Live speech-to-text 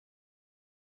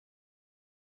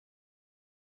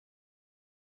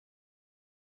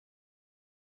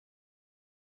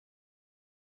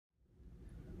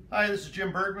Hi, this is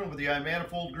Jim Bergman with the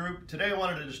iManifold Group. Today I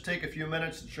wanted to just take a few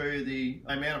minutes and show you the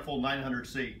iManifold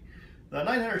 900C. The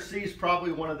 900C is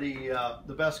probably one of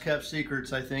the best kept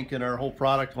secrets, I think, in our whole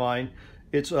product line.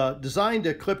 It's designed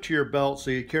to clip to your belt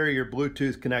so you carry your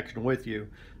Bluetooth connection with you.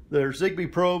 There's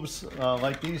Zigbee probes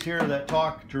like these here that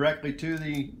talk directly to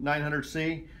the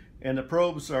 900C, and the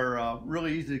probes are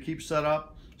really easy to keep set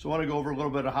up. So I want to go over a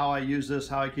little bit of how I use this,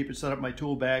 how I keep it set up in my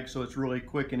tool bag so it's really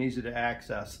quick and easy to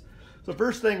access. So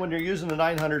first thing when you're using the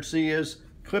 900C is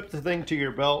clip the thing to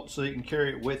your belt so you can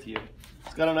carry it with you.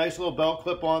 It's got a nice little belt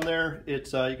clip on there.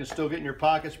 It's you can still get in your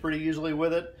pockets pretty easily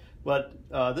with it, but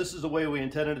this is the way we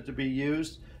intended it to be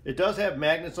used. It does have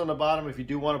magnets on the bottom if you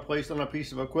do want to place it on a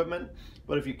piece of equipment,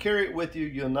 but if you carry it with you,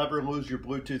 you'll never lose your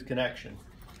Bluetooth connection.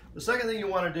 The second thing you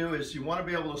want to do is you want to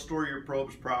be able to store your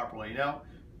probes properly. Now,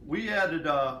 we added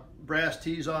brass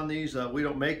tees on these. We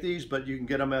don't make these, but you can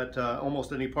get them at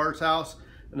almost any parts house.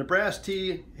 And the brass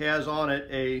tee has on it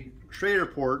a Schrader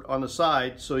port on the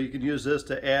side, so you can use this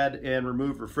to add and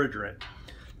remove refrigerant.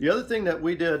 The other thing that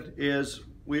we did is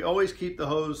we always keep the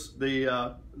hose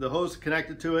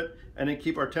connected to it, and then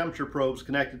keep our temperature probes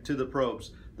connected to the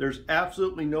probes. There's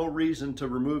absolutely no reason to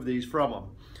remove these from them.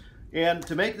 And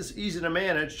to make this easy to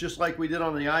manage, just like we did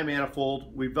on the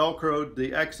iManifold, we Velcroed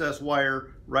the excess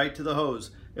wire right to the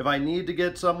hose. If I need to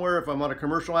get somewhere, if I'm on a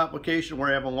commercial application where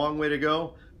I have a long way to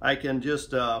go, I can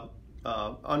just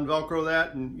unvelcro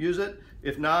that and use it.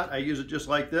 If not, I use it just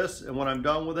like this, and when I'm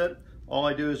done with it, all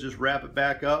I do is just wrap it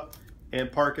back up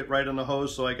and park it right on the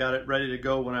hose so I got it ready to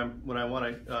go when I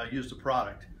want to use the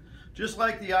product. Just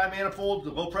like the iManifold,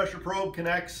 the low pressure probe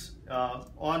connects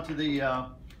onto the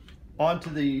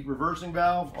reversing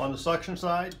valve on the suction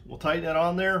side. We'll tighten that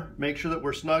on there, make sure that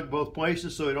we're snug both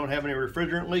places so we don't have any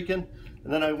refrigerant leaking.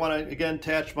 And then I want to again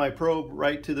attach my probe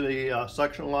right to the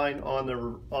suction line on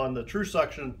the true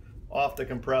suction off the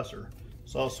compressor.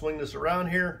 So I'll swing this around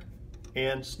here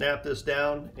and snap this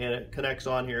down, and it connects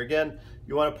on here. Again,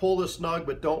 you want to pull this snug,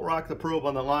 but don't rock the probe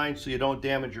on the line so you don't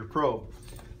damage your probe.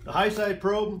 The high side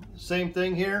probe, same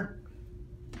thing here.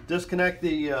 Disconnect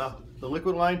the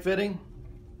liquid line fitting.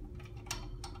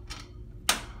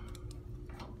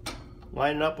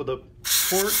 Line it up with a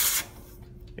port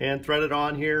and thread it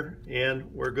on here, and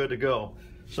we're good to go.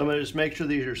 So I'm going to just make sure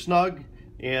these are snug,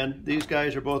 and these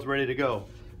guys are both ready to go.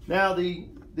 Now we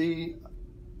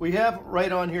have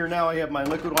right on here now, I have my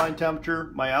liquid line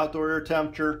temperature, my outdoor air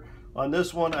temperature. On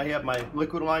this one I have my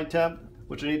liquid line temp,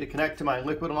 which I need to connect to my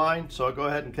liquid line, so I'll go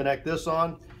ahead and connect this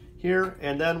on here,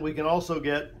 and then we can also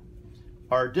get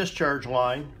our discharge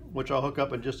line, which I'll hook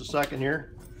up in just a second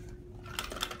here.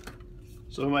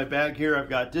 So in my bag here I've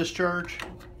got discharge,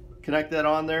 connect that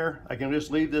on there. I can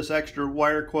just leave this extra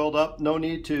wire coiled up, no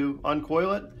need to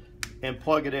uncoil it, and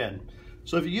plug it in.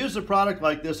 So if you use a product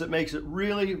like this, it makes it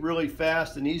really, really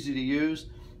fast and easy to use.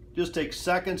 Just takes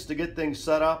seconds to get things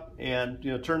set up, and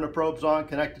turn the probes on,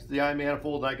 connect it to the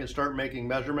iManifold, and I can start making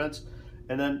measurements.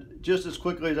 And then just as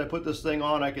quickly as I put this thing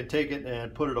on, I can take it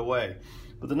and put it away.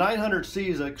 But the 900C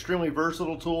is an extremely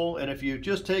versatile tool, and if you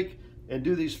just take and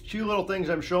do these few little things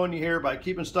I'm showing you here by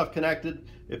keeping stuff connected,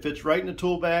 it fits right in the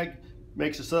tool bag,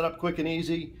 makes the setup quick and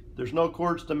easy. There's no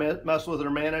cords to mess with or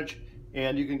manage,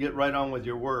 and you can get right on with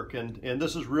your work. And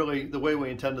this is really the way we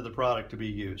intended the product to be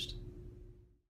used.